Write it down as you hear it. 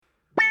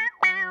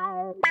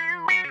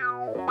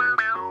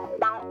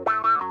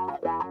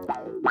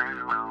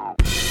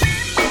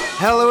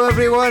Hello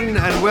everyone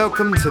and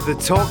welcome to the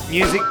Talk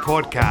Music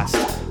Podcast,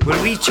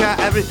 where we chat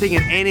everything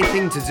and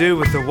anything to do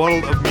with the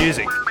world of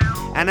music,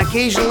 and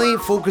occasionally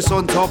focus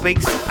on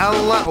topics a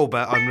little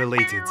bit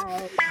unrelated.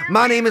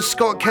 My name is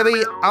Scott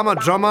Kibby, I'm a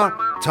drummer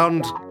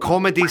turned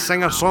comedy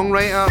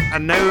singer-songwriter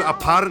and now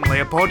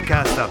apparently a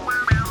podcaster.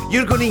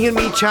 You're going to hear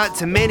me chat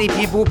to many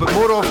people, but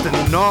more often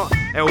than not,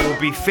 it will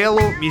be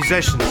fellow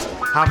musicians,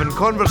 having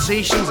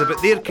conversations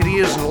about their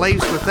careers and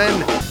lives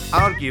within,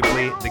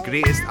 arguably, the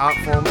greatest art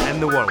form in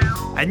the world.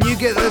 And you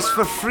get this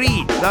for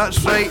free,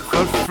 that's right,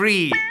 for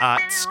free,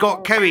 at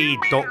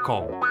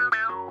scottcowie.com.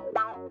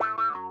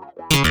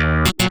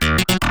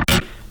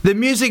 The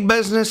music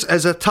business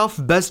is a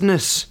tough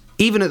business,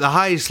 even at the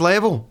highest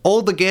level.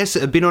 All the guests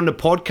that have been on the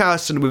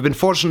podcast, and we've been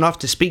fortunate enough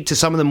to speak to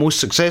some of the most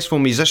successful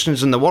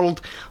musicians in the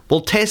world,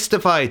 will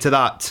testify to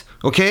that,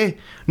 okay?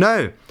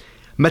 Now,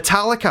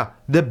 Metallica,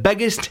 the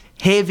biggest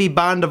heavy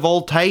band of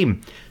all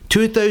time.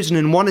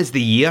 2001 is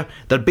the year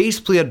their bass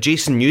player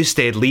Jason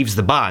Newsted leaves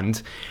the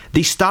band.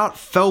 They start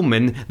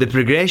filming the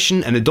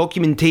progression and the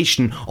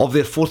documentation of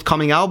their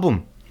forthcoming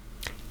album.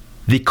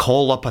 They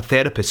call up a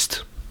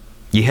therapist.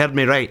 You heard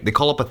me right, they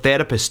call up a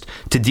therapist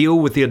to deal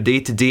with their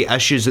day-to-day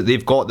issues that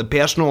they've got, the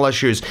personal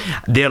issues,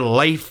 their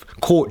life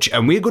coach,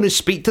 and we're going to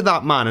speak to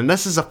that man, and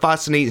this is a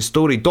fascinating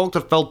story.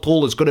 Dr. Phil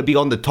Toll is going to be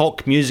on the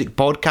Talk Music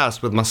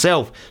Podcast with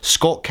myself,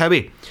 Scott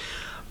Cowie.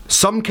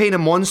 Some Kind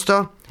of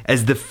Monster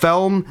is the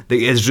film that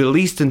is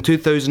released in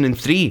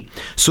 2003.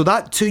 So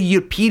that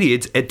 2-year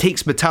period it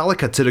takes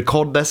Metallica to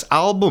record this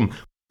album.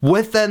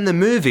 Within the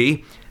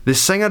movie, the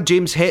singer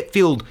James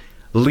Hetfield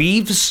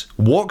leaves,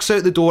 walks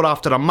out the door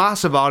after a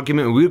massive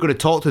argument, and we're going to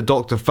talk to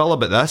Dr. Phil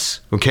about this,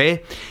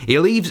 okay? He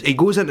leaves, he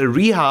goes into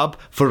rehab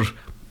for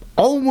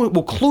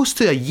close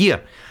to a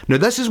year. Now,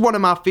 this is one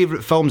of my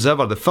favourite films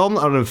ever. The film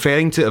that I'm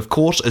referring to, of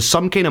course, is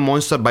Some Kind of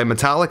Monster by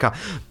Metallica.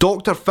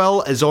 Dr.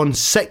 Phil is on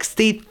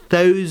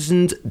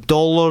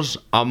 $60,000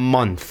 a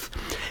month.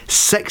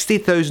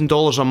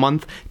 $60,000 a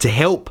month to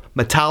help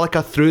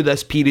Metallica through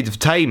this period of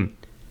time.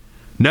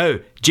 Now,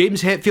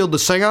 James Hetfield, the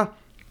singer,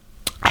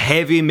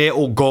 heavy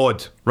metal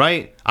god,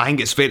 right? I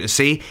think it's fair to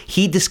say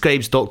he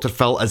describes Dr.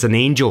 Phil as an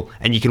angel,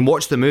 and you can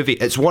watch the movie.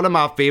 It's one of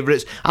my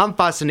favourites. I'm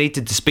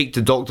fascinated to speak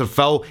to Dr.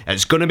 Phil.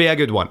 It's going to be a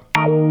good one.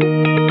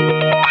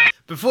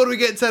 Before we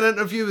get to an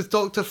interview with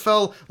Dr.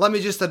 Phil, let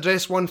me just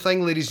address one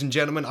thing, ladies and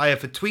gentlemen. I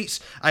have had tweets,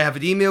 I have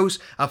had emails,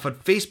 I've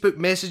had Facebook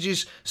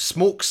messages,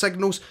 smoke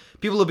signals.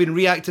 People have been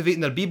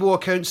reactivating their Bebo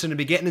accounts and have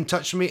been getting in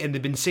touch with me, and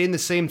they've been saying the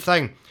same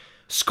thing.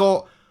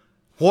 Scott,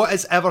 what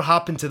has ever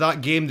happened to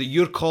that game that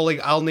you're calling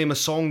I'll Name a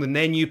Song and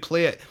Then You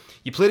Play It?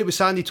 You played it with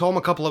Sandy Tom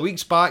a couple of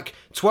weeks back.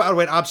 Twitter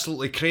went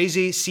absolutely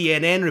crazy.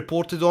 CNN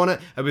reported on it,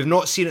 and we've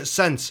not seen it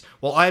since.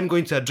 Well, I am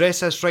going to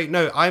address this right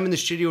now. I'm in the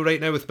studio right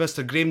now with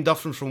Mr. Graham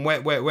Duffin from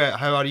Wet Wet Wet.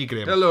 How are you,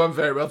 Graham? Hello, I'm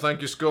very well, thank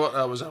you, Scott.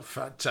 That was a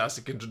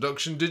fantastic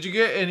introduction. Did you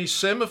get any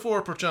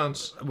semaphore,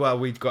 perchance? Well,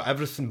 we'd got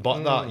everything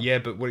but that, yeah,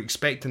 but we're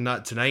expecting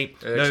that tonight.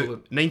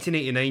 Excellent. Now,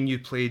 1989, you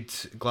played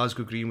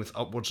Glasgow Green with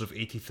upwards of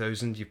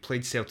 80,000. You've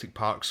played Celtic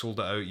Park,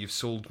 sold it out. You've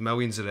sold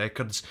millions of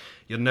records.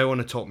 You're now on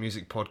a Talk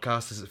Music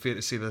Podcast. Is it fair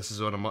to say this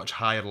is on a much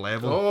higher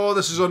level? Oh,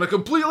 this is on a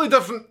completely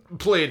different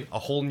plane. A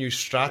whole new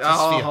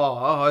stratosphere.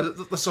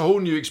 That's a whole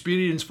new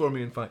experience for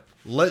me, in fact.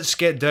 Let's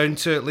get down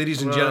to it,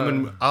 ladies and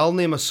gentlemen. I'll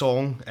name a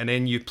song and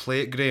then you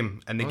play it,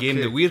 Graham. And the game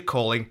that we're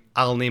calling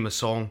I'll Name a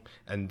Song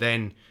and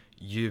then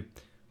you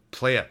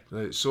play it.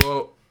 Right,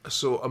 so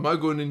am I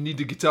going to need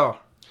a guitar?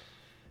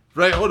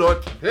 Right, hold on.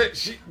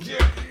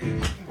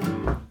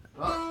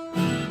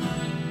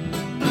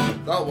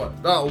 That one,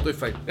 that'll do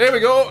fine. Here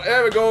we go,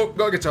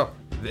 got a guitar.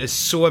 It's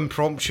so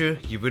impromptu,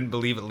 you wouldn't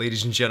believe it,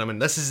 ladies and gentlemen.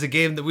 This is the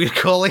game that we're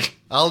calling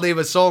I'll Name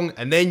a Song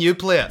and Then You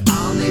Play It.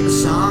 I'll name a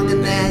song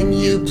and then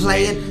you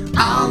play it.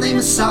 I'll name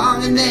a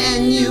song and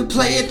then you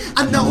play it.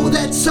 I know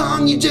that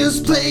song you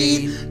just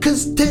played,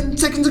 'cause 10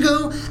 seconds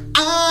ago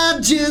I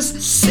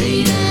just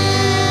said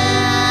it.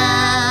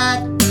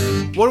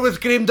 We're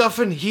with Graham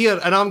Duffin here,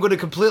 and I'm going to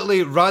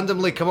completely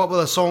randomly come up with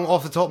a song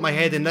off the top of my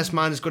head, and this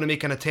man is going to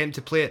make an attempt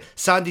to play it.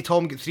 Sandy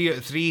Tom get 3 out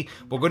of 3.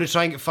 We're going to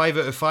try and get 5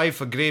 out of 5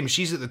 for Graham.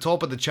 She's at the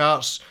top of the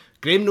charts.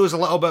 Graham knows a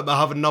little bit about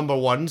having number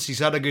ones. He's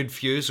had a good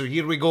few, so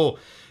here we go.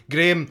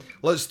 Graham,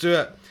 let's do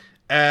it.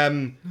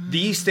 The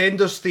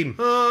EastEnders theme.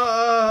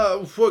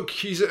 What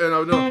key's it in? I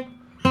don't know.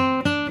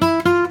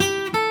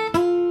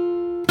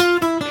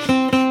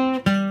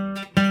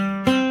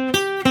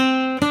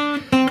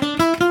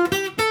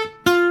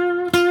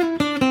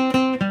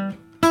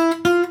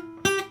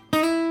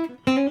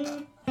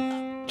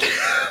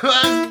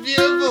 That's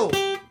beautiful.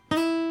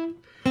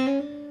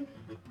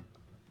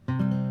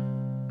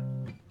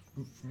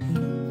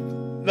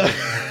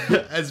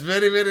 It's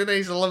very, very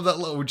nice. I love that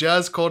little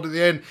jazz chord at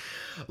the end.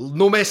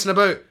 No messing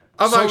about.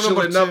 I've Song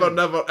actually number 2.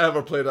 never,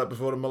 ever played that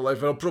before in my life,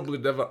 and I'll probably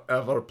never,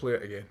 ever play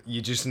it again.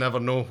 You just never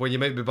know when you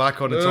might be back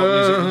on the Top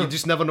Music. You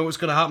just never know what's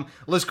going to happen.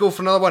 Let's go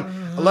for another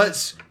one.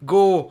 Let's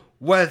go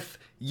with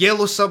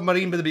Yellow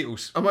Submarine by the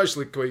Beatles. I'm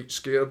actually quite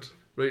scared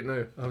right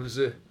now, I have to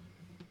say.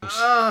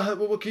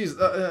 What key is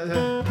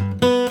that?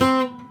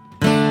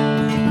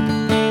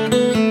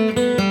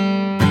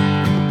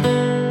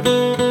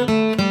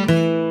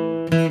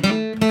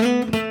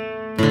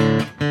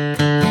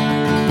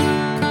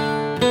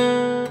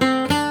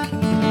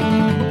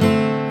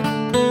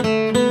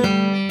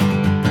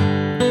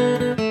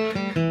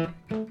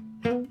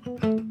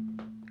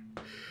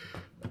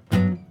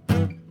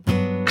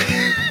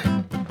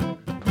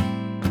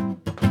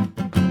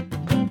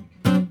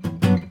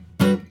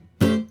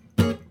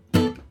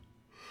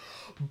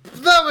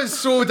 was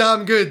so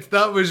damn good.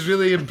 That was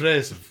really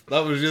impressive.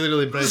 That was really,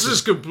 really This impressive.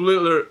 is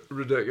completely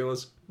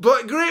ridiculous.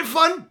 But great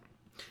fun.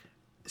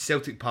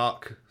 Celtic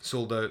Park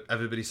sold out.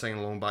 Everybody singing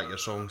along back your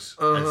songs.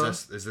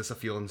 Is this a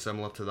feeling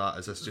similar to that?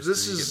 Is this just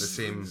This do you is get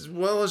the same?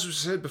 well, as we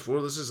said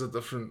before, this is a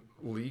different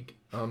league.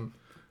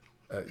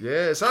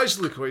 Yeah, it's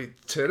actually quite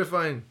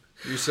terrifying.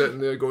 You sitting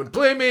there going,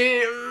 "Play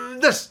me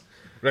this."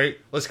 Right,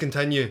 let's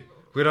continue.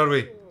 Where are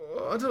we?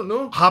 I don't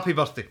know. Happy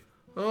birthday.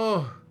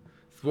 Oh,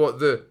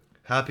 what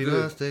Happy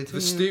birthday to the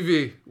you.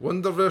 Stevie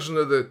Wonder version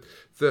of the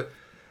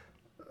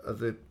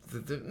happy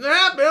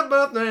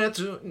birthday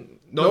to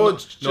No,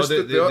 it's just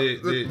the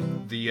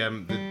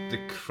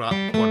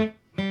crap one.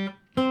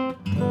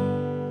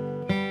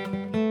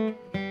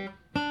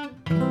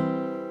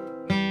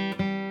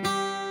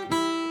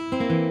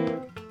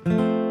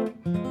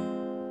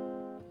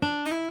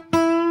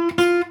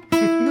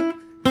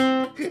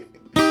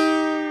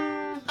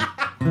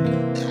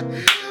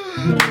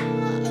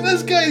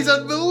 This guy's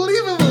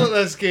unbelievable at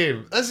this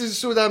game. This is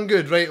so damn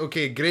good. Right,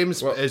 okay,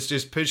 Graham's is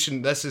just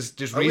pushing. This is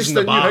just at least raising I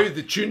the knew bar. how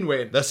the tune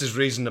went. This is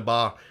raising the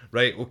bar.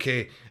 Right,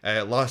 okay.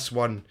 Last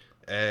one.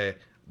 The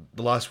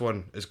last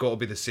one has got to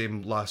be the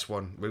same last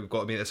one. We've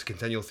got to make this a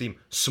continual theme.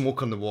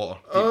 Smoke on the water.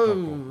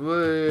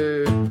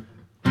 Oh,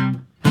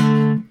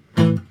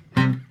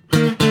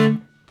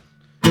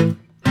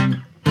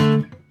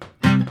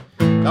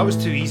 That was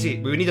too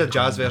easy. We need a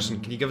jazz version.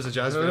 Can you give us a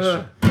jazz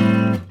version?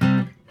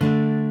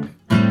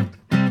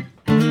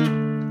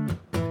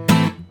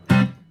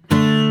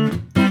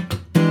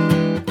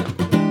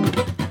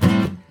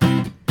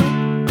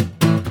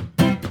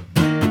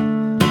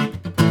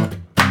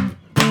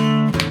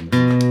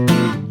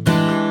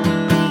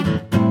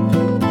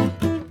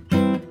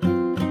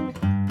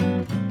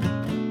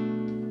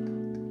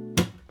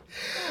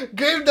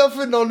 Graham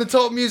Duffin on the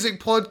Top Music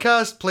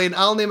Podcast playing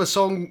I'll Name a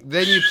Song,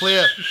 Then You Play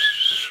It.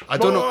 I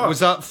don't know, was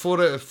that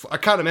 4 out of... I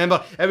can't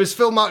remember. It was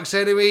Phil Marks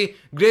anyway.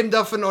 Graham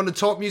Duffin on the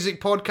Top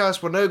Music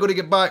Podcast. We're now going to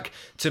get back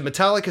to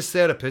Metallica's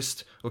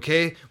Therapist,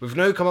 okay? We've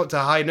now come up to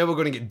a high. Now we're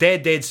going to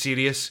get dead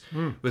serious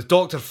with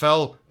Dr.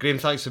 Phil. Graham,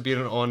 thanks for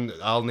being on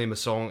I'll Name a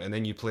Song, and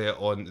then you play it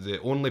on the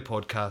only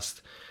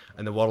podcast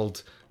in the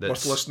world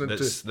that's worth listening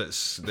to.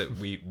 that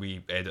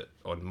we edit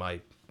on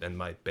in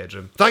my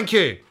bedroom. Thank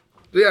you.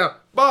 yeah.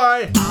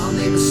 Bye. I'll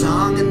name a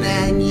song and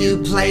then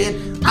you play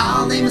it.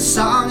 I'll name a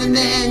song and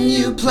then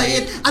you play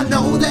it. I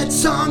know that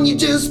song you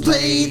just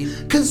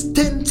played, 'cause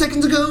 10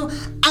 seconds ago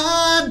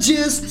I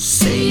just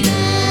said it.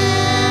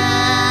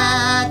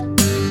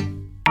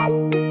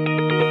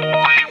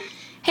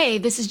 Hey,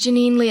 this is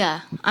Janine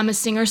Leah. I'm a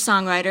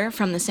singer-songwriter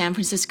from the San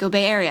Francisco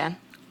Bay Area.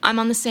 I'm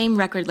on the same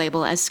record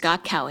label as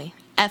Scott Cowie,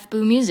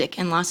 FBoo Music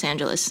in Los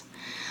Angeles.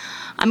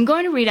 I'm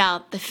going to read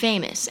out the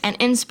famous and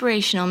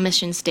inspirational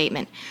mission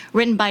statement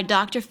written by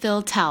Dr.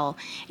 Phil Towle,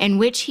 in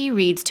which he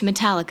reads to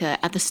Metallica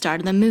at the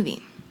start of the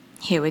movie.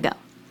 Here we go.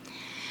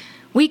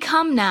 We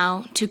come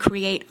now to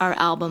create our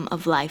album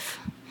of life.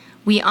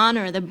 We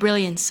honor the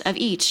brilliance of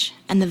each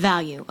and the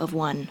value of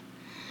one.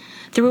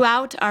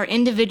 Throughout our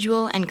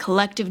individual and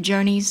collective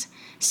journeys,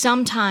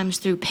 sometimes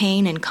through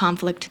pain and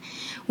conflict,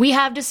 we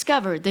have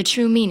discovered the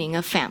true meaning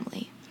of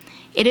family.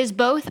 It is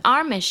both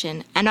our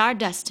mission and our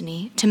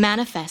destiny to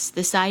manifest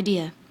this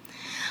idea.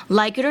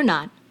 Like it or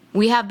not,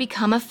 we have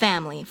become a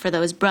family for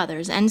those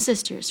brothers and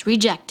sisters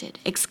rejected,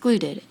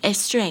 excluded,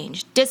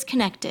 estranged,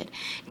 disconnected,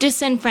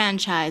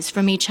 disenfranchised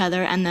from each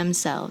other and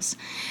themselves.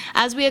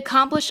 As we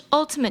accomplish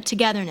ultimate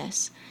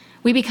togetherness,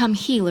 we become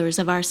healers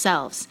of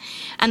ourselves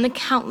and the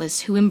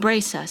countless who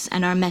embrace us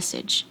and our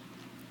message.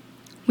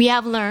 We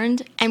have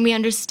learned and we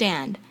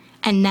understand,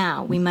 and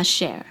now we must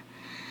share.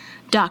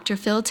 Dr.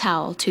 Phil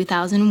Towle,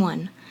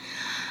 2001.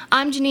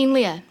 I'm Janine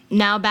Leah.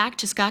 Now back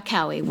to Scott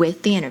Cowie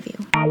with the interview.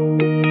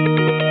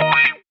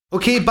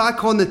 Okay,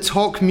 back on the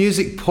Talk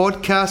Music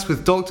Podcast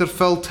with Dr.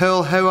 Phil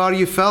Towle. How are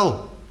you,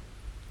 Phil?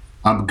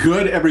 I'm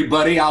good,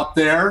 everybody out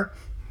there.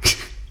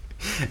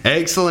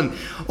 Excellent.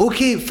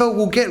 Okay, Phil,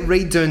 we'll get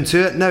right down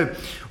to it. Now,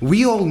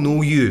 we all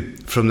know you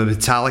from the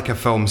Metallica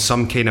film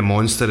Some Kind of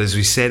Monster, as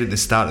we said at the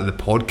start of the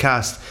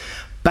podcast.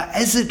 But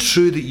is it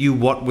true that you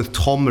worked with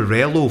Tom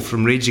Morello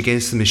from Rage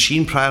Against the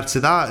Machine prior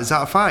to that? Is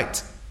that a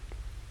fact?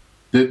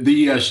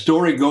 The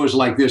story goes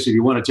like this. If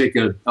you want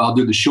to I'll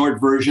do the short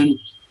version.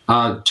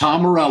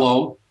 Tom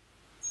Morello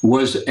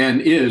was and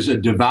is a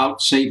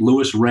devout St.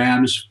 Louis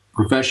Rams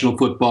professional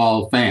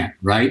football fan,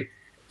 right?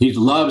 He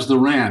loves the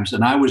Rams.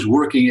 And I was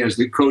working as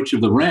the coach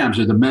of the Rams,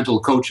 or the mental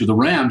coach of the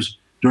Rams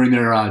during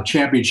their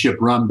championship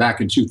run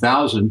back in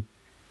 2000.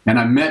 And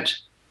I met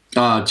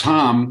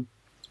Tom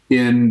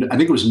in, I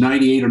think it was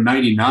 98 or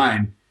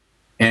 99,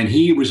 and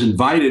he was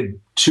invited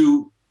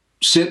to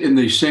sit in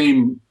the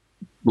same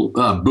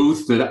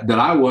booth that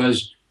I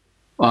was,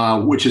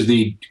 which is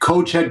the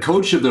head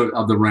coach of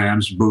the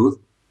Rams booth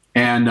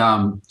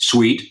and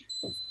suite.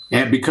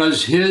 And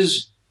because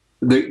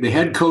the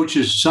head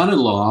coach's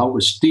son-in-law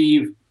was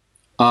Steve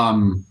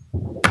Barnett,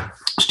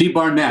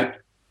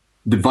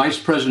 the vice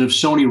president of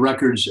Sony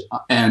Records,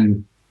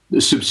 and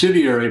the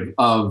subsidiary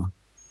of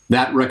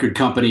that record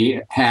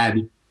company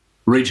had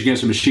Rage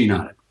Against the Machine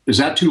on it. Is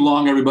that too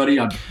long, everybody?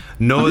 I'm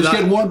just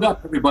getting warmed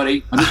up,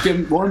 everybody. I'm just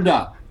getting warmed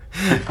up.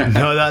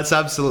 No, that's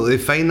absolutely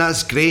fine.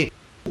 That's great.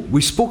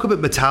 We spoke about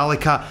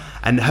Metallica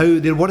and how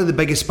they're one of the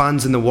biggest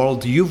bands in the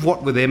world. You've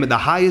worked with them at the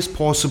highest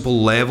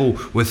possible level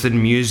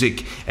within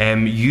music.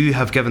 You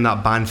have given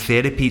that band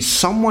therapy.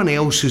 Someone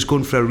else who's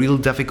going through a real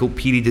difficult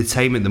period of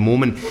time at the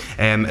moment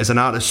is an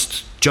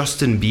artist,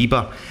 Justin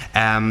Bieber.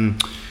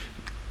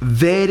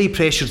 Very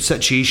pressured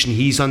situation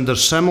he's under,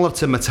 similar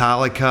to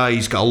Metallica.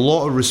 He's got a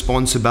lot of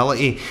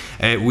responsibility.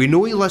 We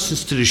know he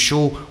listens to the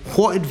show.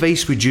 What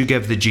advice would you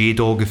give the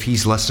J-Dog if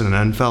he's listening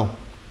in, Phil?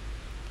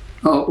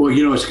 Oh,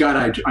 well,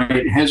 Scott,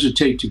 I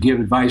hesitate to give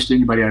advice to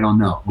anybody I don't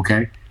know,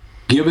 okay?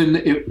 Given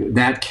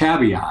that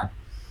caveat,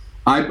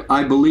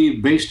 I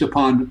believe, based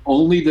upon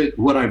only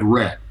what I've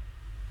read,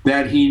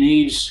 that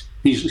he's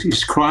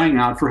crying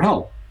out for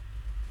help.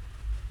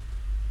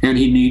 And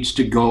he needs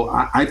to go.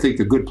 I think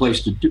a good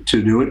place to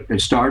do it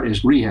and start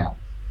is rehab,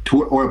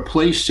 or a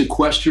place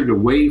sequestered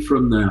away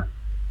from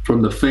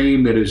the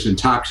fame that is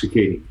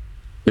intoxicating,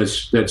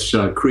 that's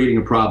creating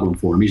a problem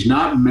for him. He's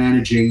not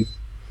managing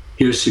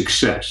his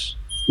success.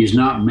 He's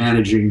not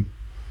managing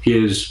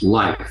his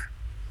life.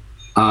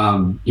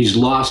 He's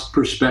lost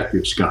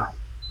perspective, Scott.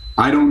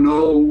 I don't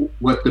know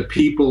what the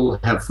people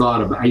have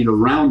thought about,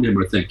 around him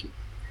are thinking,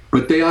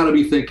 but they ought to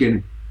be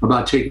thinking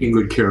about taking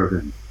good care of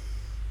him.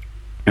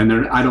 And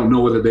I don't know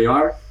whether they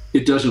are.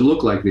 It doesn't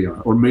look like they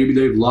are. Or maybe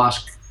they've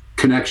lost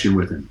connection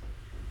with him.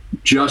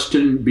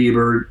 Justin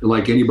Bieber,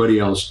 like anybody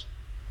else,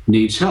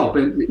 needs help.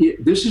 And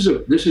this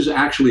is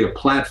actually a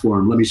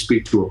platform. Let me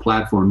speak to a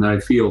platform that I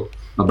feel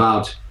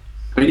about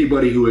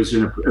anybody who is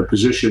in a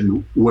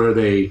position where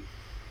they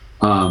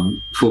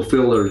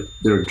fulfill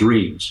their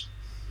dreams.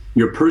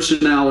 Your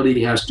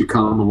personality has to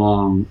come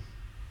along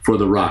for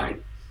the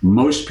ride.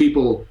 Most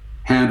people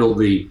handle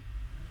the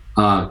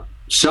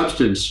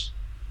substance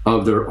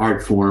of their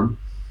art form.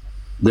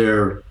 They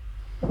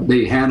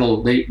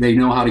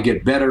know how to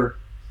get better.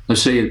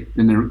 Let's say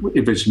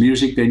if it's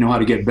music, they know how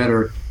to get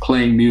better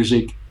playing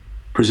music,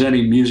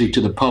 presenting music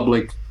to the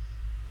public,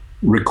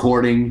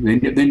 recording. They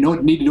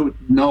need to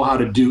know how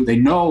to do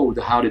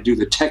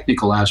the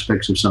technical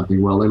aspects of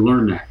something well. They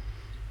learn that.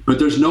 But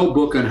there's no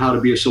book on how to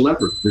be a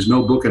celebrity. There's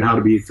no book on how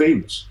to be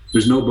famous.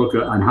 There's no book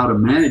on how to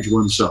manage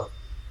oneself.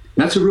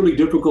 That's a really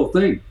difficult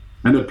thing.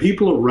 And the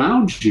people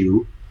around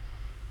you,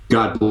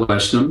 God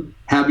bless them,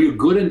 have your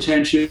good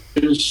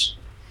intentions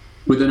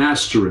with an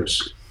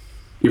asterisk.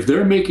 If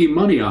they're making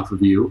money off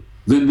of you,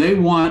 then they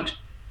want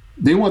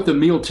the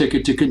meal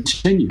ticket to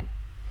continue.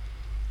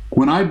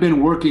 When I've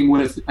been working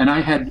with, and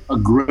I had a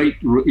great,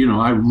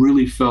 I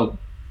really felt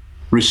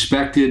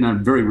respected, and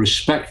I'm very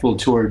respectful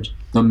towards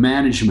the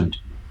management,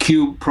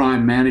 Q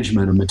Prime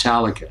management of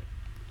Metallica.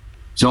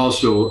 It's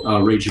also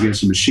Rage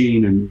Against the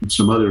Machine and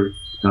some other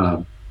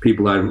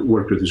people I've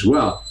worked with as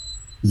well.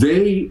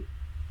 They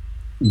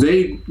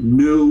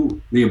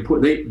knew the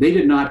important. They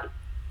did not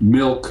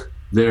milk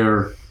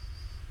their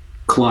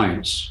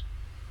clients,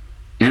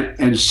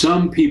 and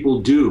some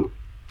people do,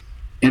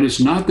 and it's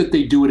not that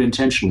they do it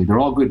intentionally. They're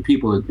all good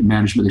people in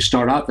management. They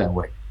start out that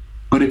way,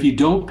 but if you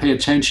don't pay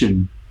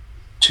attention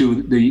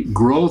to the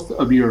growth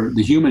of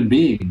the human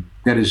being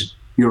that is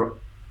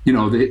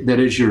that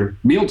is your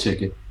meal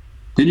ticket,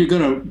 then you're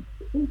going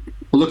to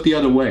look the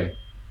other way.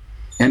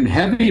 And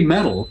heavy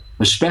metal,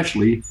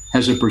 especially,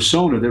 has a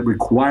persona that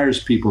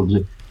requires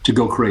people to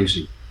go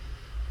crazy.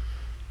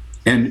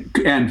 And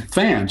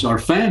fans, our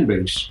fan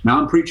base. Now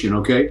I'm preaching,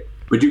 okay?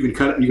 But you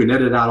can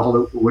edit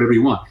out whatever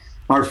you want.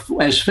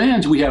 As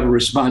fans, we have a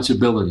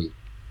responsibility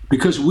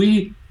because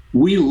we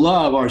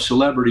love our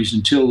celebrities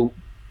until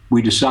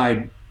we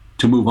decide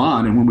to move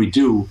on, and when we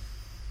do,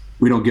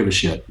 we don't give a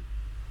shit.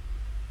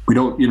 We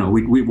don't,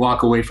 we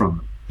walk away from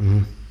them.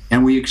 Mm-hmm.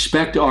 And we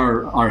expect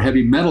our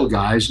heavy metal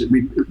guys. I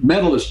mean,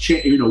 metal has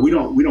changed. We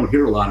don't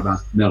hear a lot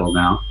about metal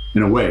now,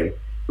 in a way,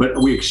 but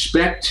we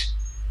expect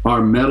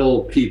our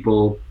metal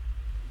people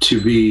to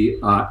be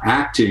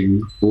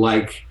acting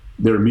like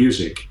their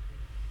music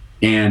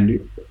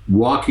and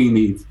walking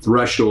the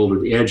threshold or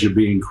the edge of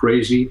being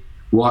crazy,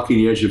 walking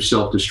the edge of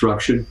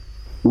self-destruction.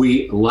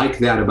 We like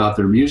that about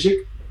their music,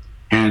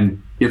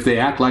 and if they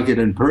act like it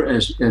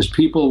as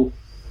people,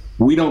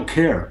 we don't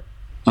care.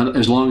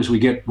 As long as we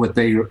get what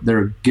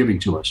they're giving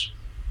to us.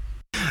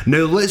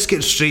 Now let's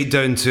get straight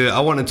down to it. I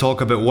want to talk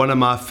about one of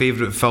my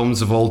favourite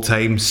films of all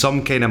time,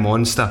 Some Kind of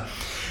Monster.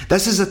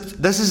 This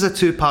is a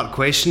two-part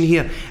question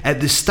here.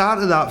 At the start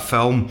of that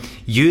film,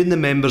 you and the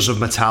members of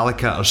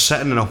Metallica are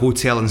sitting in a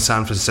hotel in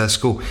San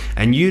Francisco,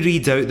 and you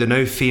read out the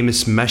now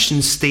famous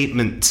mission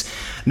statement.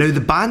 Now, the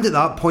band at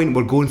that point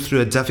were going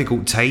through a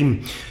difficult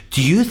time.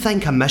 Do you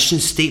think a mission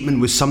statement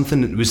was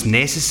something that was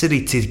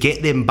necessary to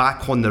get them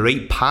back on the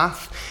right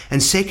path?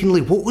 And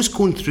secondly, what was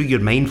going through your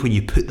mind when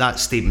you put that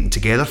statement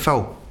together,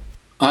 Phil?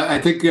 I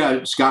think,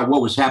 Scott,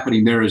 what was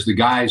happening there is the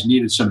guys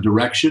needed some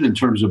direction in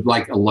terms of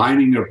like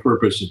aligning their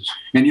purposes.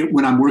 And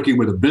when I'm working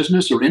with a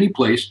business or any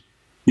place,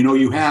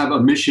 you have a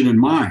mission in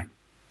mind.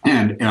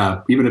 And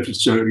even if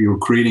it's you're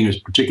creating a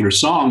particular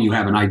song, you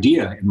have an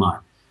idea in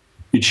mind.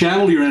 you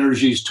channel your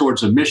energies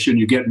towards a mission,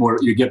 you get more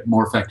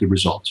effective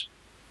results.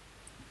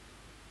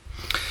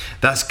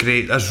 That's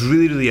great. That's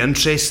really, really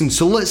interesting.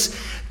 So let's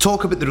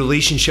talk about the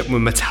relationship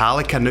with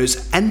Metallica. Now,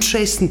 it's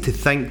interesting to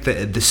think that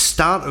at the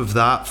start of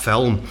that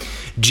film,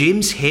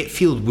 James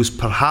Hetfield was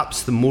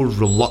perhaps the more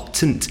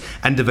reluctant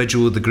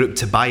individual of the group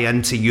to buy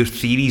into your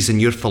theories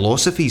and your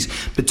philosophies.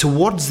 But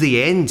towards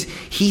the end,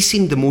 he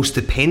seemed the most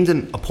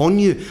dependent upon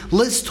you.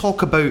 Let's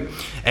talk about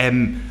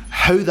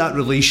how that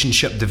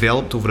relationship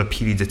developed over a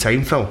period of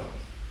time, Phil.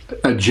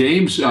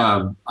 James,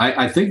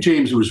 I think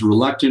James was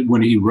reluctant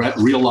when he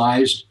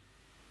realized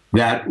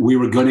that we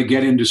were going to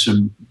get into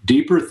some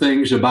deeper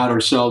things about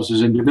ourselves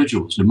as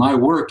individuals. In my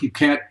work,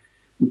 high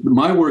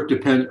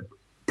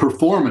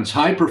performance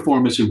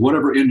in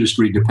whatever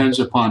industry depends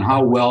upon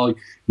how well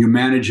you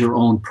manage your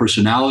own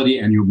personality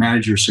and you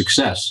manage your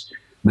success.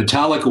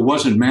 Metallica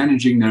wasn't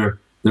managing their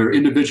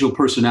individual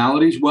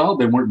personalities well,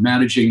 they weren't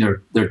managing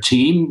their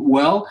team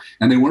well,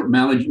 and they weren't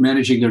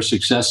managing their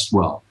success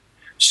well.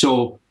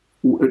 So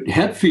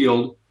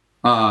Hetfield,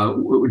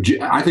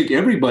 I think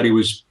everybody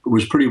was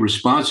pretty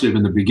responsive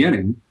in the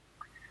beginning,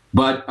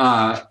 but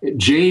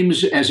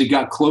James, as he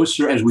got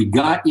closer, as we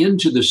got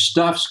into the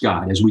stuff,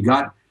 Scott, as we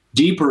got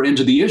deeper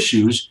into the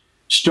issues,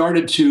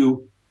 started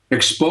to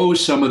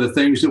expose some of the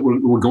things that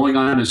were going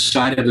on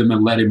inside of him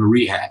and led him to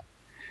rehab.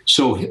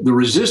 So the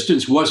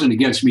resistance wasn't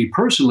against me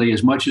personally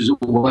as much as it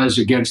was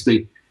against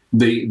the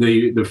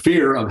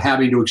fear of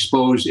having to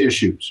expose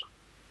issues.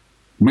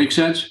 Make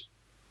sense?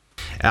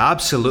 It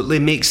absolutely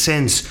makes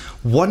sense.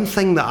 One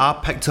thing that I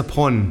picked up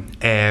on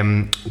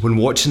when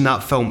watching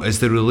that film is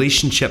the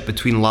relationship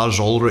between Lars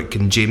Ulrich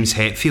and James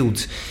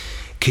Hetfield.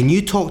 Can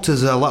you talk to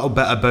us a little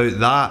bit about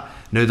that?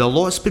 Now, a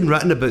lot's been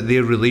written about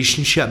their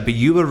relationship, but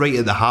you were right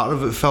at the heart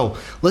of it, Phil.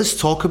 Let's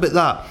talk about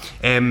that.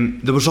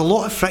 There was a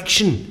lot of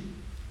friction.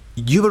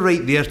 You were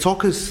right there.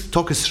 Talk us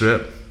through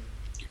it.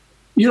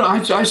 You know,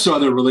 I saw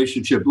their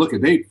relationship. Look,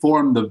 they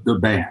formed the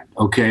band,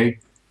 okay?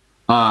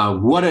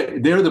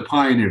 They're the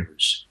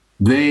pioneers.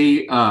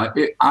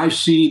 I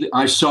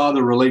saw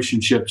the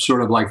relationship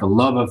sort of like a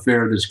love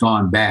affair that's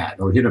gone bad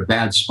or hit a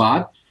bad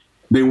spot.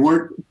 They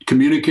weren't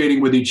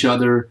communicating with each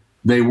other.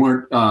 They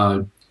weren't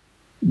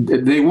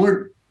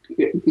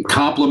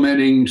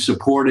complimenting,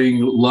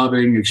 supporting,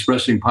 loving,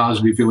 expressing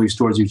positive feelings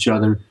towards each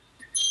other.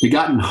 They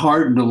gotten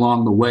hardened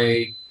along the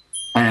way,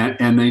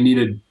 and they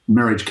needed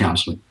marriage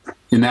counseling.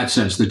 In that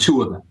sense, the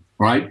two of them,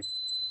 right?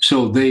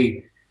 So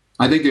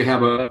I think they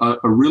have a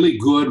really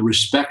good,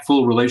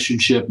 respectful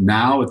relationship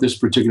now at this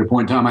particular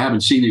point in time. I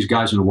haven't seen these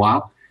guys in a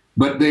while,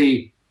 but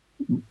the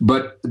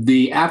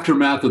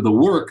aftermath of the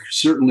work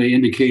certainly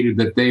indicated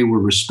that they were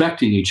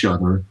respecting each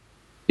other,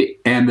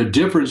 and the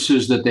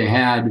differences that they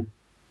had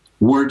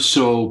weren't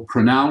so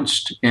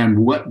pronounced, and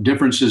what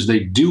differences they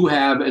do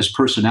have as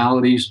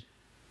personalities,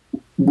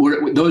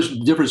 those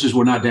differences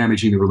were not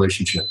damaging the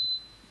relationship.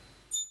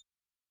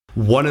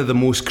 One of the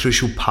most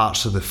crucial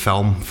parts of the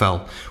film,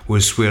 Phil,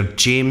 was where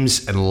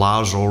James and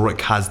Lars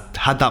Ulrich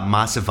had that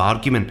massive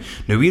argument.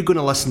 Now, we're going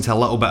to listen to a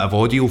little bit of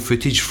audio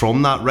footage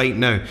from that right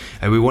now,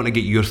 and we want to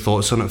get your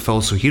thoughts on it,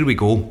 Phil, so here we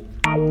go.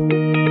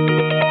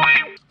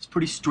 It's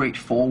pretty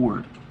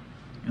straightforward.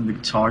 And the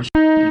guitar,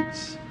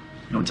 it's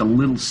a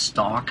little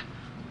stock.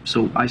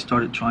 So I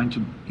started trying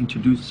to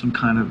introduce some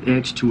kind of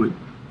edge to it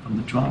from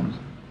the drums.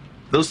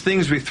 Those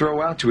things we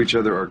throw out to each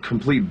other are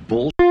complete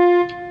bullshit,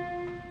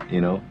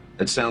 you know?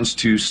 It sounds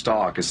too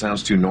stock. It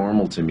sounds too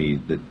normal to me.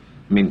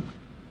 You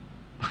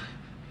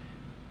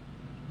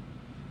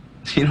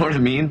know what I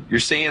mean?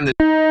 You're saying that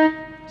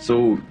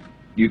so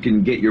you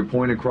can get your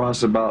point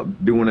across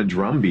about doing a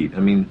drum beat. I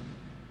mean,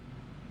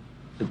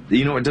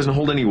 you know, it doesn't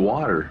hold any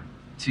water.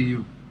 To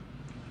you.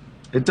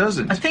 It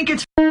doesn't. I think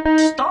it's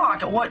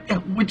stock.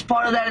 Which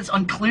part of that is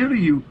unclear to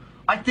you?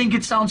 I think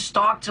it sounds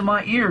stock to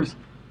my ears.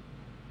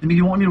 I mean,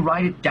 you want me to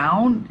write it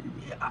down?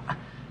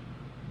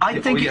 I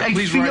think it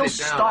feels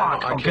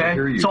stock, I okay? can't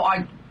hear you. So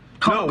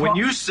when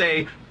you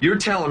say, you're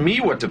telling me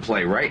what to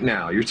play right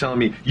now. You're telling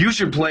me you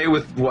should play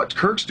with what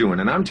Kirk's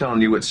doing, and I'm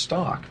telling you it's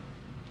stock.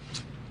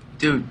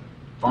 Dude,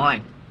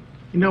 fine.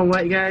 You know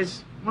what,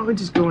 guys? Why don't we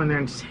just go in there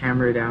and just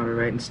hammer it out, all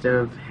right? Instead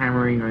of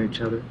hammering on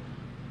each other.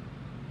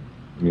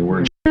 I mean, we're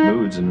in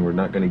moods, and we're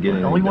not going to get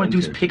in. All you want to do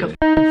is pick a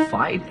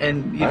fight,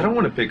 and... I don't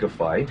want to pick a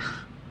fight.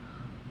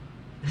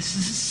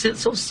 This is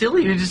so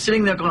silly. You're just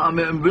sitting there going, I'm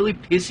in a really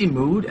pissy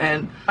mood,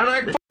 and I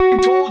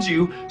f***ing told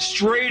you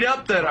straight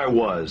up that I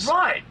was.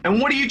 Right. And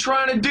what are you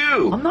trying to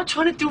do? I'm not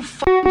trying to do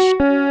f***ing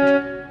shit.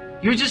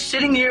 You're just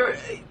sitting here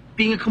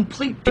being a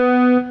complete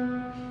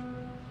You're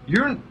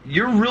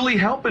really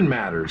helping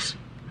matters.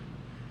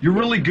 You're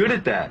really good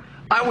at that.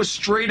 I was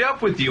straight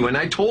up with you, and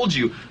I told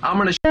you I'm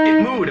in a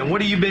shit mood, and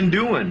what have you been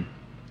doing?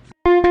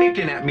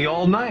 Picking at me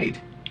all night.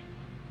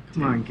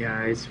 Come on,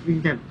 guys. We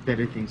got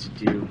better things to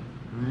do.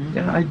 Right?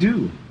 Yeah, I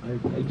do. I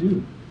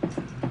do.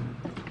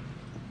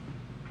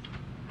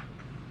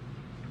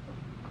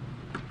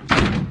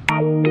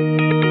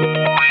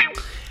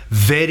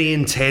 Very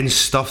intense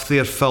stuff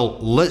there, Phil.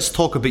 Let's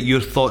talk about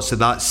your thoughts of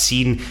that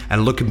scene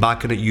and looking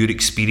back on it, your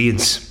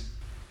experience.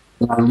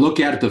 When I look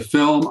at the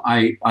film,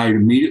 I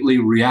immediately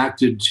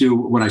reacted to,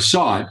 when I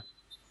saw it,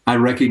 I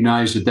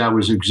recognized that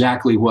was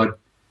exactly what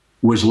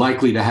was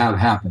likely to have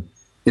happened.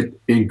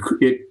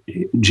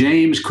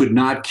 James could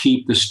not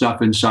keep the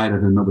stuff inside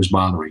of him that was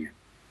bothering him.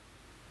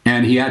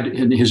 And he had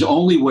James's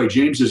only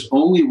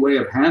way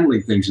of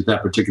handling things at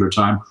that particular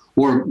time,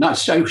 or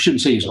not, I shouldn't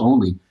say his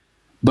only,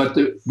 but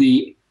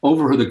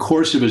over the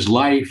course of his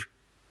life,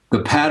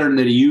 the pattern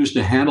that he used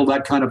to handle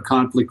that kind of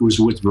conflict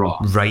was withdrawal.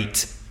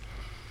 Right.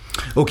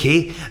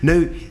 Okay,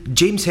 now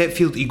James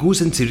Hetfield, he goes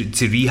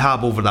into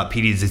rehab over that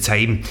period of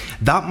time.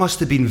 That must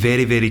have been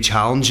very, very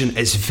challenging.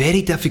 It's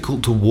very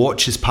difficult to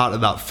watch as part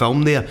of that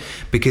film there,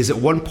 because at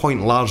one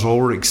point Lars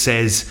Ulrich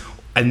says,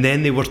 and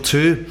then they were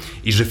two.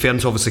 He's referring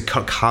to obviously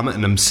Kirk Hammett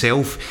and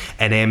himself,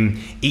 and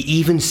he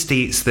even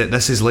states that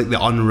this is like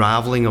the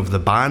unravelling of the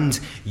band.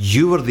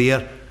 You were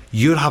there,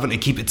 you're having to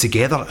keep it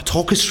together.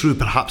 Talk us through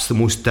perhaps the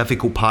most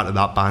difficult part of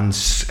that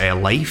band's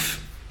life.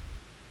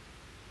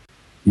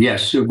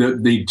 Yes, so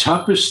the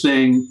toughest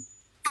thing,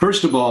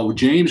 first of all,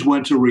 James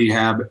went to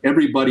rehab.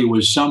 Everybody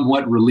was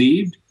somewhat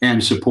relieved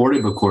and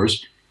supportive, of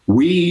course.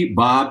 We,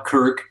 Bob,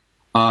 Kirk,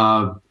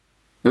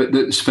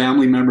 his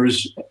family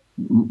members,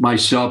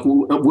 myself,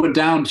 went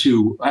down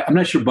to, I'm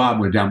not sure Bob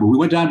went down, but we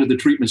went down to the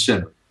treatment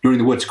center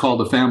during what's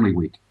called the Family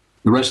Week,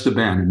 the rest of the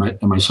band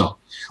and myself.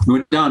 We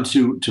went down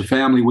to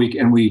Family Week,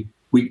 and we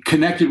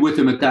connected with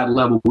him at that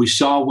level. We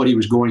saw what he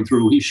was going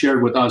through. He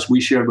shared with us. We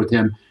shared with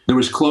him. There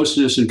was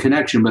closeness and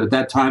connection, but at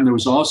that time there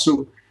was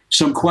also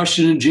some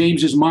question in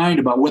James's mind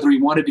about whether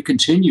he wanted to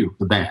continue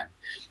the band.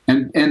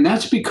 And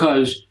that's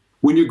because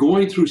when you're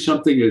going through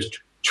something as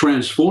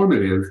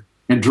transformative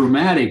and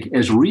dramatic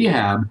as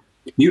rehab,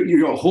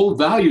 your whole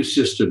value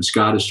system,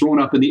 Scott, is thrown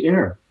up in the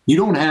air. You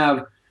don't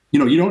have, you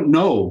don't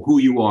know who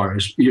you are.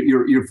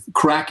 You're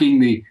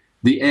cracking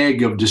the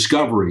egg of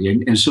discovery,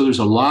 and so there's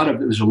a lot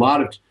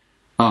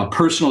of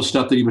personal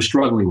stuff that he was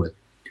struggling with.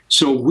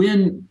 So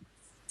when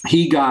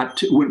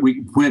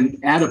when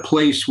at a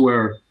place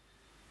where,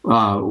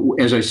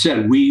 as I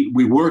said,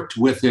 we worked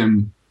with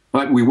him,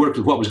 but we worked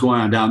with what was going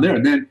on down there.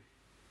 And then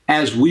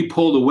as we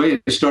pulled away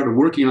and started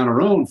working on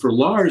our own, for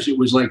Lars, it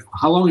was like,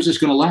 how long is this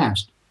going to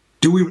last?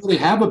 Do we really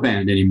have a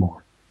band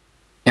anymore?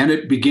 And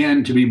it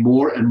began to be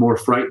more and more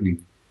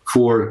frightening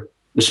for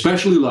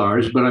especially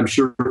Lars, but I'm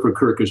sure for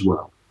Kirk as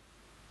well.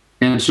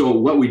 And so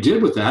what we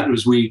did with that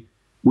was we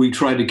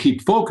tried to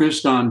keep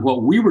focused on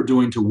what we were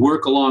doing to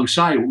work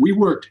alongside. We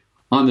worked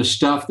on the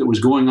stuff that was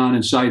going on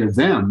inside of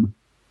them,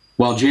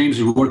 while James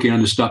was working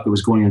on the stuff that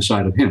was going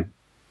inside of him.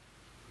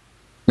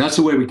 That's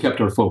the way we kept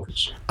our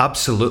focus.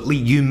 Absolutely.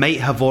 You might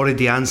have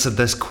already answered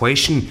this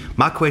question.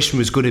 My question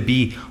was going to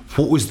be,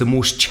 what was the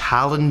most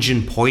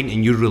challenging point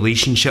in your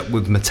relationship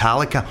with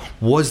Metallica?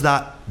 Was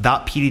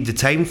that period of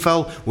time,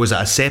 Phil? Was it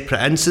a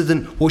separate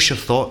incident? What's your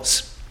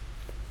thoughts?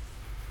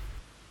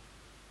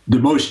 The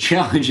most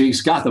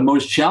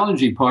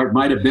challenging part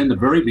might have been the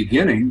very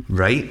beginning.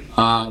 Right.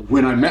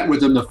 When I met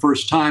with him the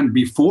first time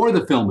before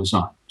the film was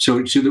on.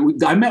 So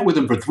I met with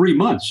him for 3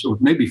 months, or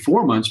maybe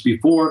 4 months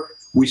before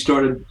we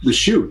started the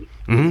shoot.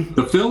 Mm-hmm.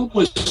 The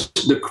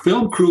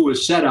film crew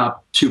was set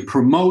up to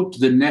promote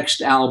the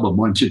next album,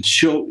 and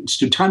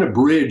to kind of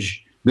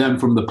bridge them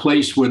from the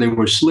place where they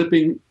were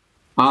slipping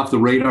off the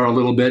radar a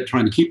little bit,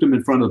 trying to keep them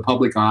in front of the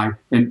public eye,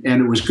 and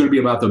it was going to be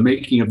about the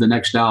making of the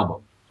next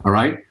album. All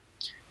right.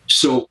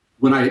 So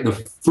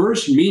the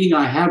first meeting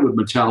I had with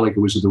Metallica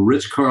was at the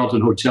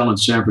Ritz-Carlton Hotel in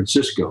San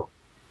Francisco.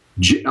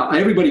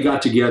 Everybody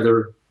got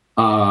together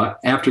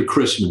after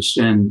Christmas,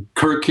 and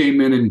Kirk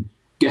came in and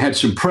had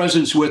some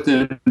presents with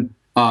him.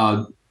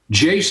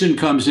 Jason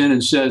comes in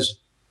and says,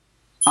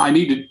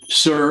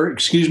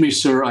 excuse me,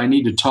 sir, I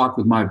need to talk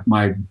with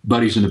my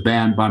buddies in the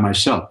band by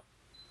myself.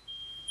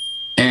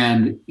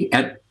 And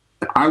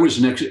I was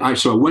next,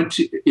 so I went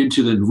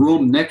into the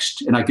room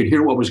next, and I could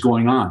hear what was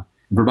going on.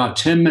 For about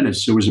 10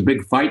 minutes, there was a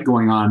big fight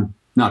going on,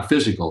 not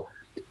physical,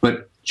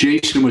 but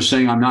Jason was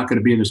saying, I'm not going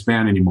to be in this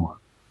band anymore.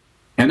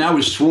 And that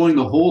was throwing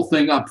the whole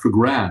thing up for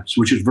grabs,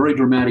 which is a very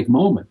dramatic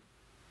moment.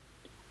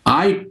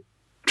 I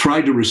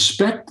tried to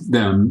respect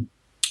them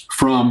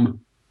from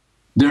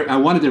I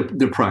wanted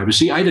their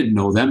privacy. I didn't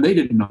know them. They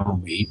didn't know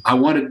me. I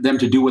wanted them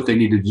to do what they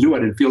needed to do. I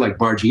didn't feel like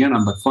barging in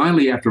on them. But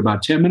finally, after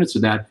about 10 minutes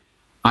of that,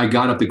 I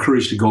got up the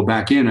courage to go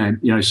back in.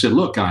 And I said,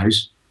 look,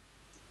 guys,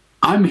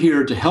 I'm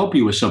here to help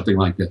you with something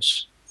like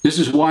this. This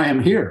is why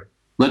I'm here.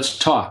 Let's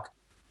talk.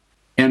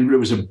 And it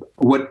was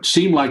what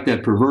seemed like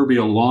that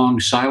proverbial long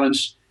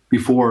silence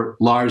before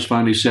Lars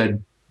finally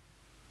said,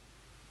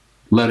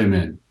 let him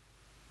in.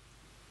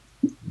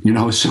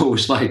 So it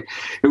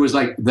was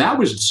like that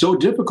was so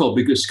difficult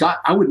because Scott,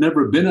 I would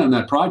never have been on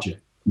that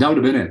project. That would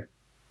have been it.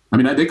 I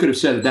mean, they could have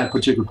said at that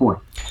particular point.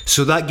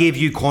 So that gave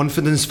you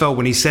confidence, Phil,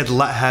 when he said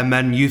let him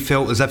in. You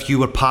felt as if you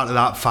were part of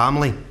that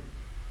family.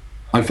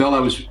 I felt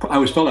I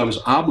was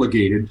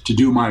obligated to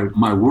do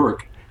my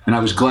work and I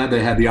was glad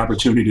they had the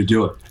opportunity to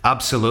do it.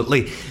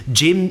 Absolutely.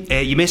 James,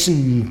 you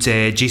mentioned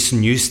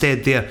Jason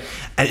Newsted there.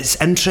 It's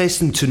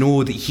interesting to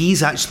know that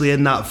he's actually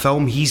in that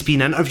film. He's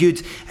been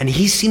interviewed and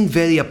he seemed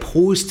very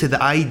opposed to the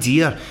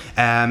idea.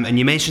 And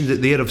you mentioned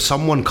it there of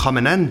someone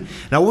coming in.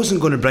 And I wasn't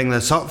going to bring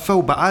this up,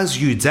 Phil, but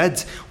as you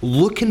did,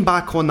 looking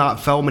back on that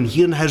film and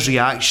hearing his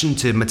reaction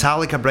to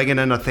Metallica bringing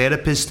in a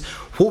therapist,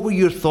 what were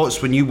your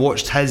thoughts when you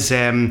watched his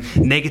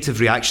negative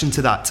reaction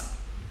to that?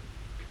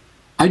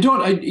 I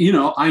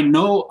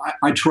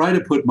try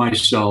to put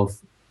myself,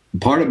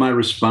 part of my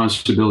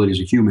responsibility as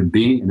a human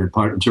being, and in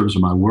part in terms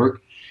of my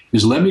work,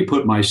 is let me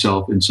put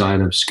myself inside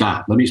of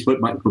Scott. Let me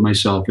put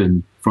myself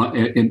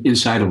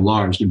inside of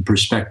Lars in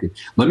perspective.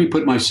 Let me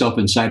put myself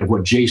inside of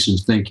what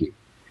Jason's thinking.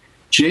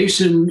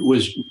 Jason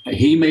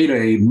he made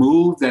a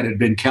move that had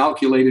been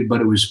calculated,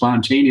 but it was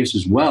spontaneous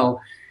as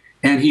well.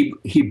 And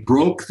he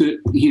broke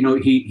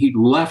he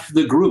left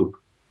the group.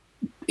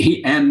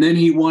 And then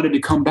he wanted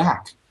to come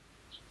back.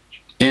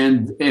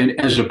 And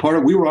as a part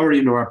of, we were already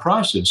into our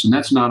process, and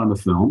that's not on the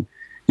film,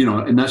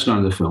 and that's not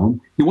in the film.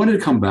 He wanted to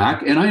come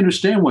back, and I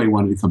understand why he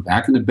wanted to come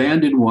back, and the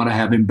band didn't want to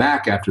have him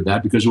back after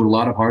that because there were a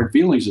lot of hard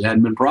feelings that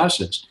hadn't been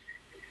processed.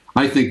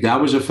 I think that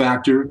was a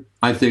factor.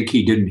 I think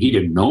he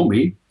didn't know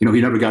me. He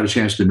never got a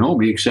chance to know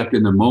me except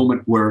in the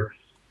moment where,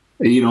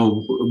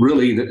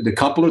 really the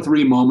couple of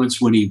 3 moments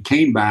when he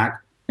came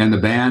back and the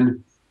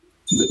band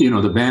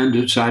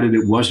decided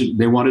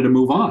they wanted to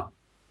move on.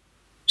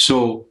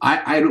 So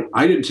I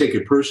didn't take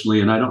it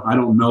personally, and I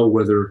don't know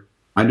whether,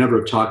 I never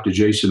have talked to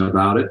Jason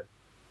about it,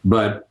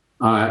 but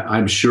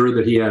I'm sure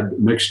that he had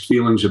mixed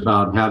feelings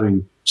about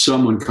having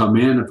someone come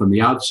in from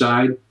the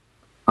outside.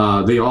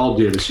 They all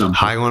did at some point.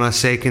 Hang on a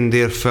second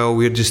there, Phil.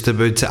 We're just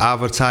about to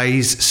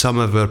advertise some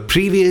of our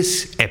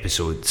previous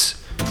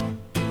episodes.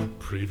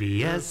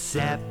 Previous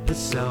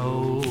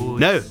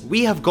episode. Now,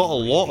 we have got a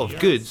lot of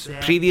good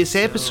previous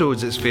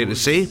episodes, it's fair to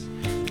say.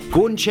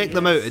 Go and check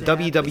them out at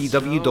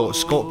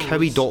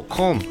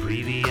www.scottcowie.com.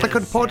 Click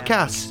on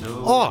podcasts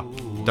or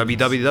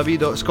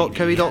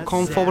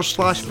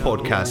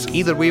www.scottcowie.com/podcasts.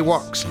 Either way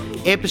works.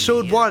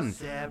 Episode 1,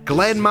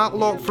 Glenn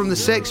Matlock from the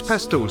Sex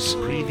Pistols.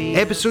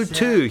 Episode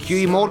 2,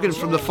 Huey Morgan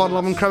from the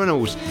Fun-Loving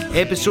Criminals.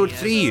 Episode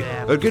 3,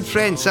 our good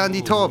friend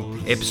Sandy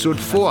Tom. Episode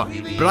 4,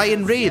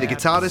 Brian Ray, the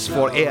guitarist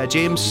for Etta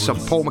James of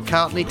Paul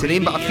McCartney, to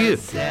name but a few.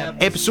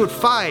 Episode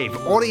 5,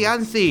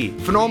 Orianthe,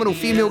 phenomenal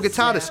female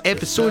guitarist.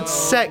 Episode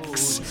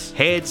 6,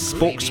 head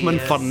spokesman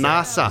for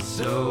NASA,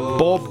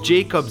 Bob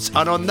Jacobs.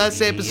 And on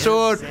this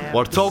episode,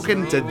 we're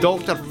talking to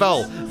Dr.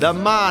 Phil, the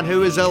man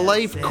who is a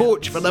life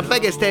coach for the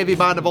biggest heavy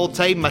band of all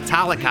time,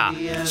 Metallica.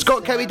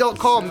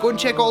 ScottCowie.com, go and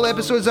check all the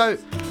episodes out.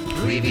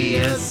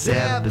 Previous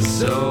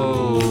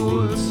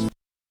episodes.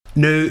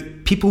 Now,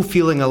 people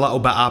feeling a little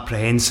bit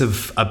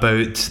apprehensive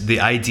about the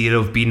idea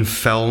of being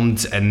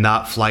filmed in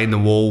that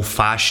fly-in-the-wall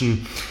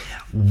fashion.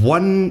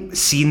 One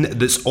scene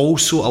that's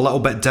also a little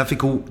bit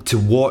difficult to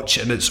watch,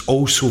 and it's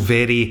also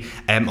very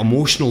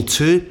emotional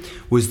too,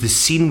 was the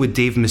scene with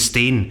Dave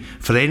Mustaine.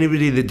 For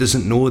anybody that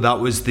doesn't know, that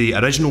was the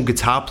original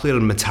guitar player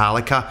in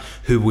Metallica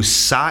who was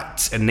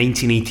sacked in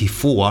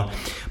 1984.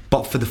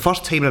 But for the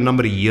first time in a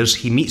number of years,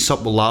 he meets up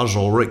with Lars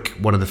Ulrich,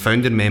 one of the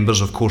founding members,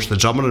 of course, the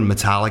drummer in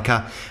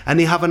Metallica, and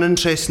they have an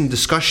interesting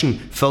discussion.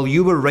 Phil,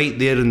 you were right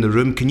there in the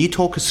room. Can you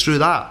talk us through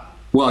that?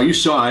 Well, you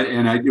saw it,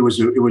 and it was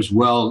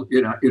well,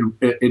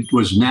 it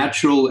was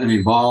natural and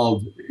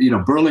evolved.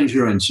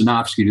 Berlinger and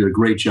Sinofsky did a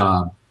great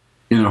job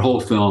in their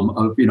whole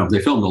film. They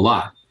filmed a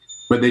lot,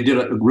 but they did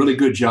a really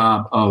good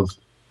job of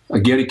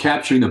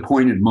capturing the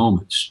poignant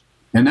moments,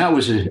 and that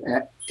was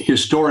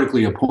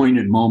historically a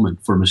poignant moment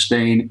for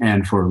Mustaine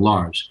and for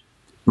Lars.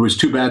 It was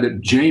too bad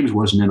that James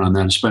wasn't in on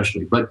that,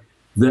 especially.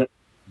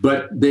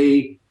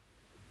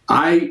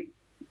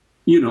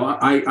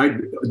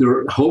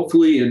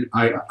 Hopefully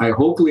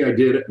I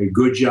did a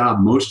good job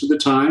most of the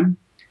time.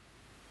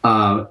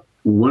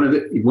 One of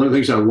the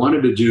things I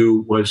wanted to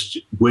do was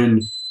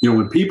when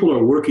people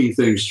are working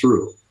things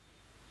through,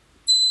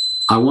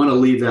 I want to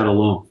leave that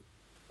alone.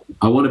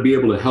 I want to be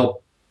able to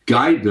help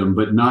guide them,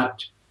 but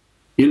not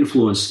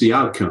influence the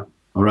outcome.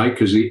 All right,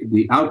 because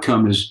the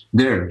outcome is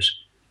theirs.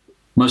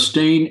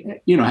 Mustaine,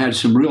 had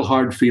some real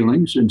hard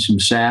feelings and some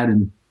sad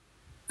and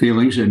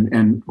feelings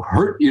and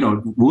hurt,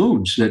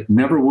 wounds that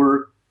never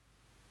were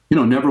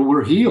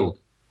healed.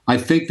 I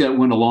think that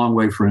went a long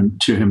way for him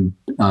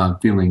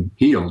feeling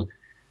healed.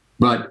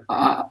 But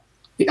I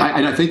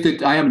think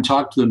that I haven't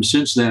talked to them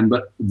since then.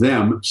 But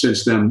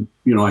since then,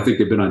 I think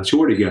they've been on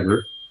tour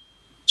together.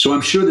 So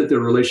I'm sure that their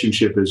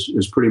relationship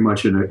is pretty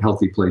much in a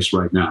healthy place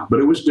right now. But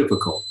it was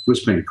difficult. It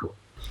was painful.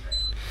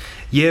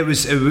 Yeah,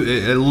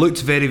 it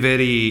looked very,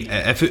 very...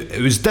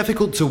 It was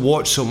difficult to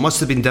watch, so it must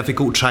have been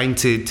difficult trying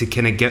to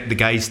kind of get the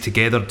guys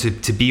together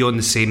to be on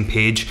the same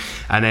page,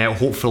 and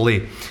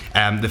hopefully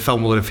the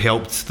film will have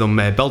helped them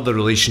build their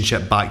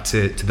relationship back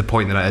to the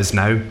point that it is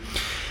now.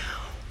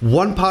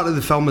 One part of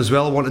the film as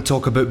well, I want to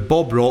talk about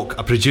Bob Rock,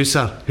 a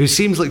producer who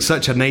seems like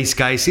such a nice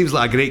guy, seems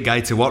like a great guy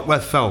to work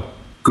with, Phil.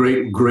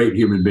 Great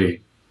human being.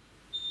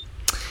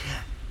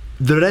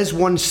 There is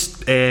one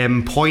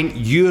point,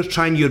 you're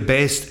trying your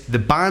best. The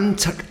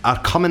band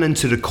are coming in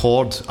to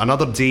record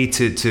another day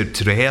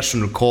to rehearse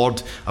and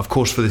record, of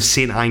course, for the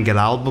St. Anger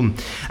album.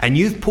 And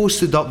you've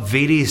posted up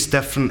various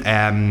different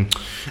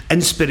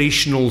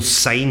inspirational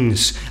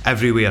signs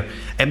everywhere.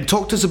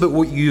 Talk to us about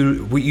what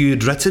you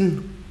had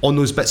written on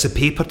those bits of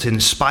paper to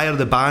inspire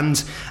the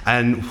band,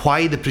 and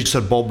why the producer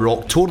Bob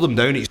Rock tore them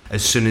down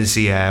as soon as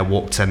he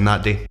walked in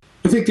that day.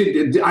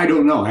 I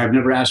don't know. I've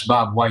never asked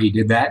Bob why he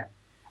did that.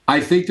 I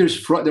think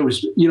there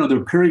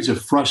were periods of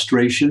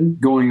frustration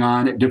going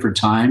on at different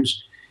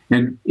times,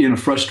 and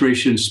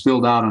frustration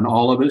spilled out on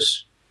all of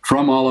us,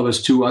 from all of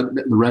us to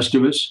the rest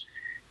of us.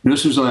 And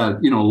this was a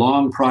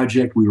long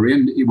project.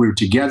 We were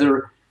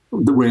together.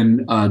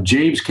 When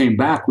James came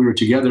back, we were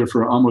together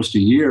for almost a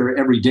year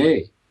every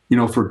day,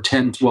 for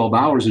 10, 12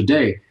 hours a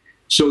day.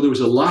 So there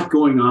was a lot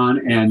going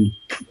on, and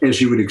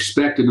as you would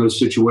expect in those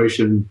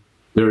situations,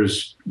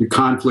 the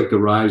conflict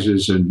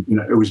arises, and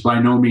it was by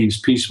no means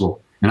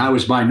peaceful. And I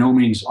was by no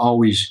means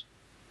always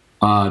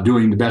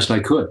doing the best I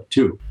could,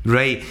 too.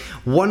 Right.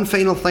 One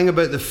final thing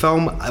about the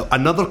film,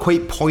 another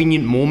quite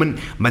poignant moment.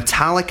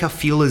 Metallica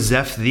feel as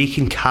if they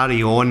can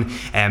carry on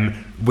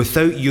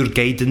without your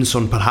guidance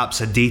on perhaps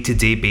a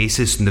day-to-day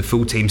basis and the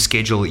full-time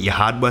schedule that you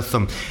had with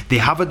them. They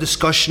have a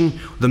discussion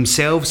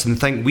themselves and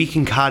think we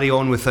can carry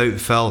on without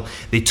Phil.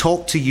 They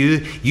talk to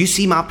you. You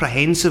seem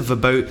apprehensive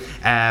about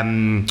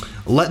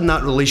letting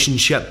that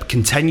relationship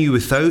continue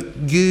without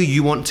you.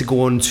 You want to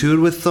go on tour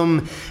with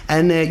them,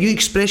 and you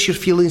express your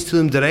feelings to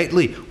them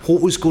directly.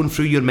 What was going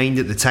through your mind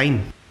at the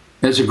time?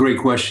 That's a great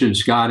question,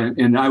 Scott.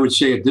 And I would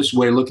say it this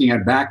way, looking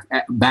back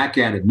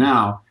at it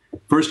now.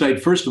 First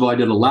of all, I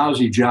did a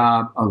lousy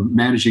job of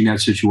managing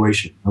that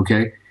situation.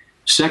 Okay.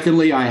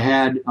 Secondly,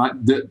 I'd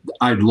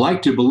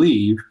like to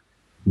believe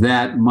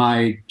that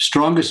my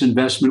strongest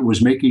investment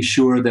was making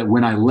sure that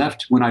when I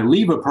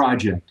leave a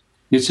project,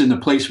 it's in the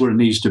place where it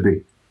needs to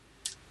be.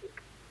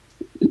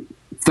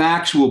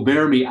 Facts will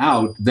bear me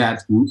out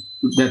that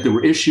there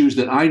were issues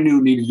that I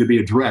knew needed to be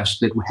addressed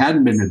that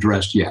hadn't been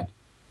addressed yet,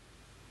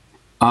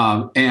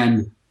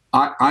 and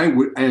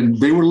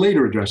they were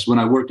later addressed. When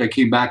I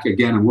came back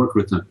again and worked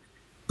with them.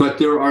 But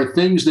there are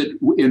things that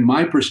in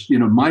my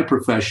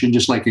profession,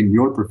 just like in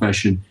your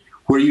profession,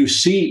 where you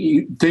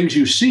see things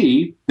you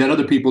see that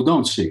other people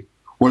don't see,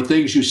 or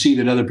things you see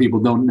that other people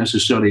don't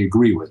necessarily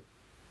agree with.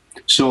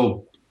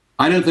 So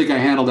I didn't think I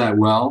handled that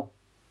well.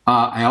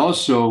 I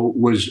also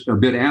was a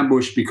bit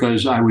ambushed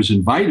because I was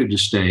invited to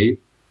stay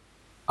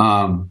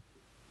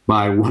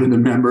by one of the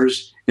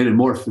members,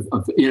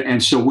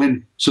 and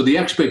so the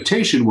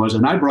expectation was,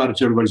 and I brought it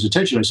to everybody's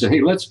attention. I said,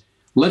 "Hey,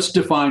 let's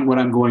define what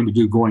I'm going to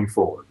do going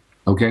forward."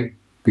 Okay,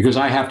 because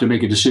I have to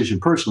make a decision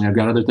personally. I've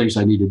got other things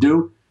I need to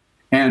do.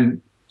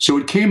 And so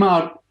it came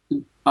out,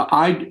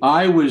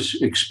 I was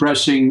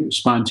expressing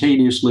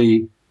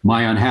spontaneously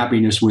my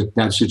unhappiness with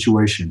that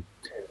situation.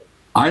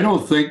 I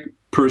don't think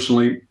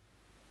personally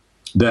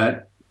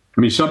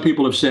some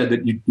people have said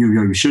that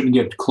you shouldn't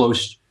get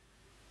close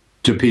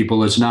to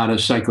people. It's not a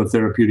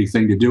psychotherapeutic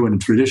thing to do. And in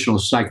traditional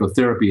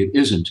psychotherapy, it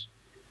isn't.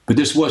 But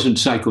this wasn't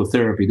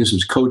psychotherapy. This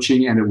was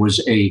coaching, and it was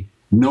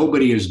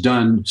nobody has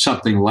done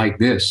something like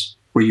this,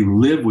 where you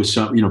live with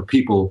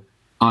people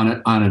on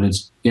it,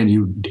 and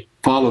you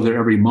follow their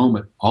every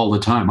moment all the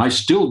time. I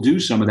still do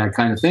some of that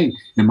kind of thing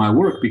in my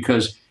work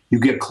because you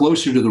get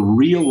closer to the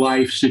real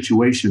life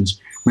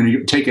situations when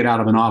you take it out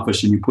of an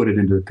office and you put it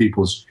into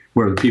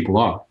where the people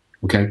are.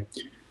 Okay,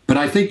 but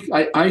I think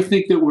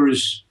that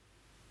was,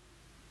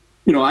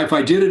 if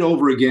I did it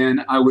over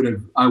again, I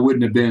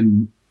wouldn't have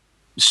been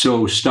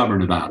so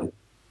stubborn about it.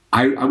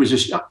 I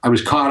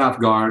was caught off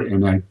guard,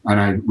 and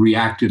I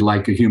reacted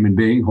like a human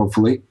being,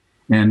 hopefully,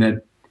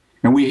 and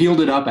we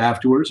healed it up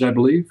afterwards, I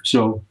believe.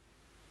 So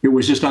it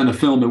was just on the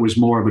film. It was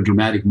more of a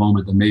dramatic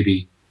moment than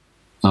maybe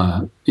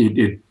there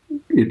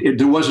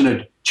wasn't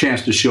a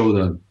chance to show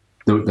the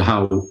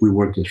how we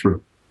worked it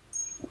through.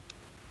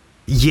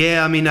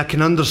 Yeah, I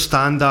can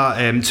understand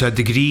that to a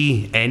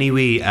degree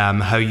anyway,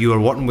 how you were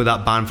working with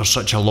that band for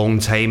such a long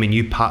time, and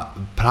you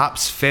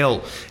perhaps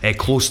felt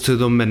close to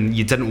them, and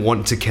you didn't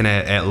want to kind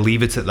of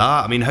leave it at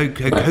that. How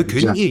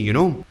couldn't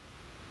you,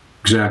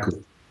 Exactly.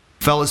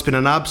 Phil, it's been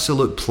an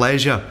absolute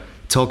pleasure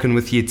talking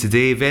with you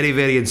today. Very,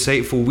 very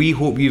insightful. We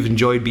hope you've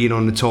enjoyed being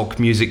on the Talk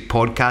Music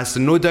podcast,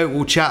 and no doubt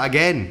we'll chat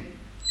again.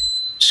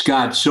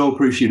 Scott, so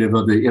appreciative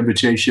of the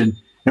invitation.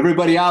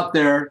 Everybody out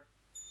there,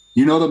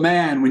 you know the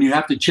man. When you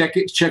have to check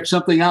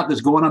something out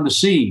that's going on the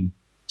scene,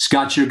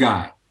 Scott's your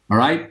guy. All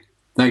right?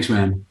 Thanks,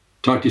 man.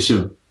 Talk to you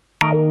soon.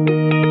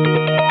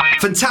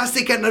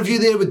 Fantastic interview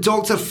there with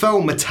Dr.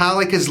 Phil,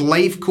 Metallica's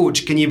life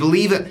coach. Can you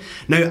believe it?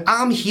 Now,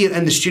 I'm here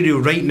in the studio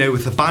right now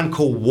with a band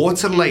called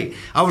Waterlight.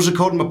 I was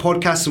recording my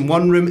podcast in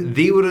one room,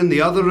 they were in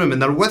the other room, and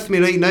they're with me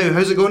right now.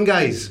 How's it going,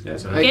 guys?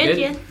 Yes, good,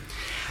 yeah.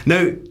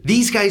 Now,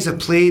 these guys are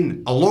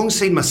playing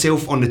alongside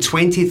myself on the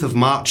 20th of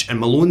March at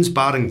Malone's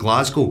Bar in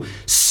Glasgow,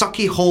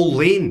 Sucky Hall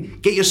Lane.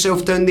 Get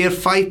yourself down there,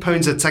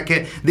 £5 a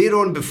ticket. They're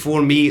on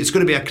before me. It's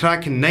going to be a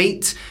cracking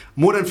night.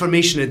 More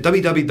information at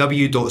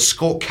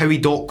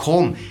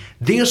www.scottcowie.com.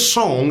 Their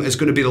song is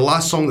going to be the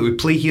last song that we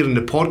play here in the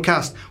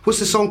podcast. What's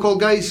the song called,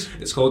 guys?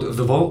 It's called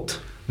The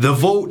Vault. The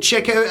Vault.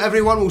 Check it out,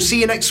 everyone. We'll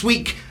see you next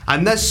week.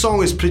 And this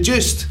song is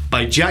produced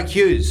by Jack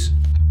Hughes.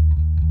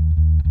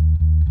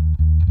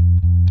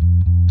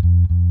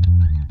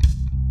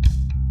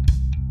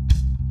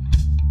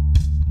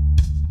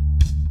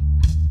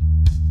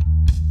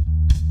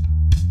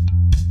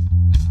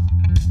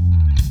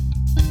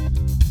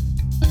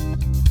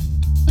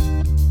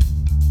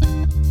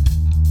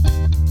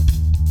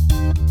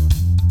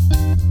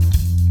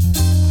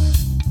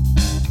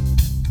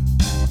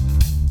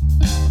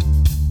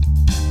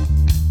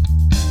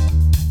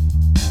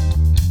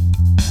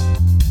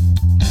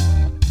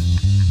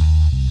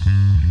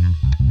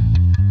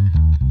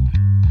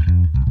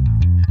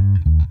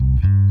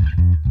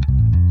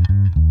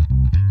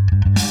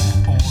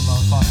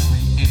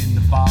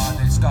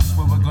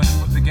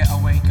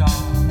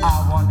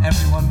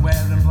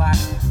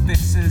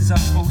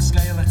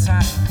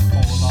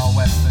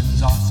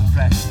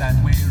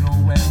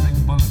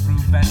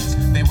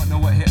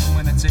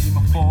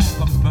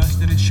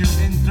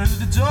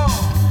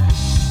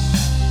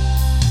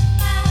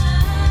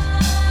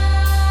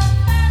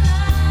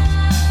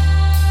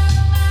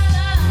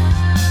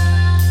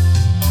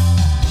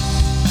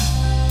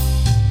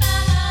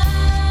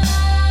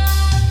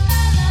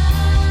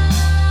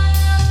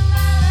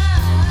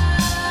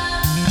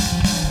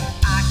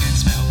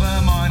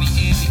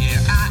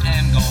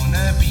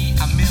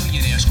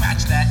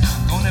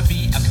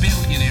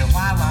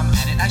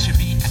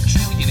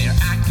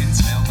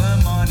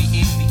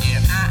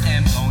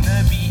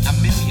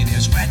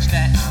 Scratch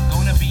that, I'm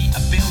gonna be a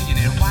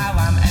billionaire. While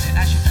I'm at it,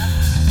 I should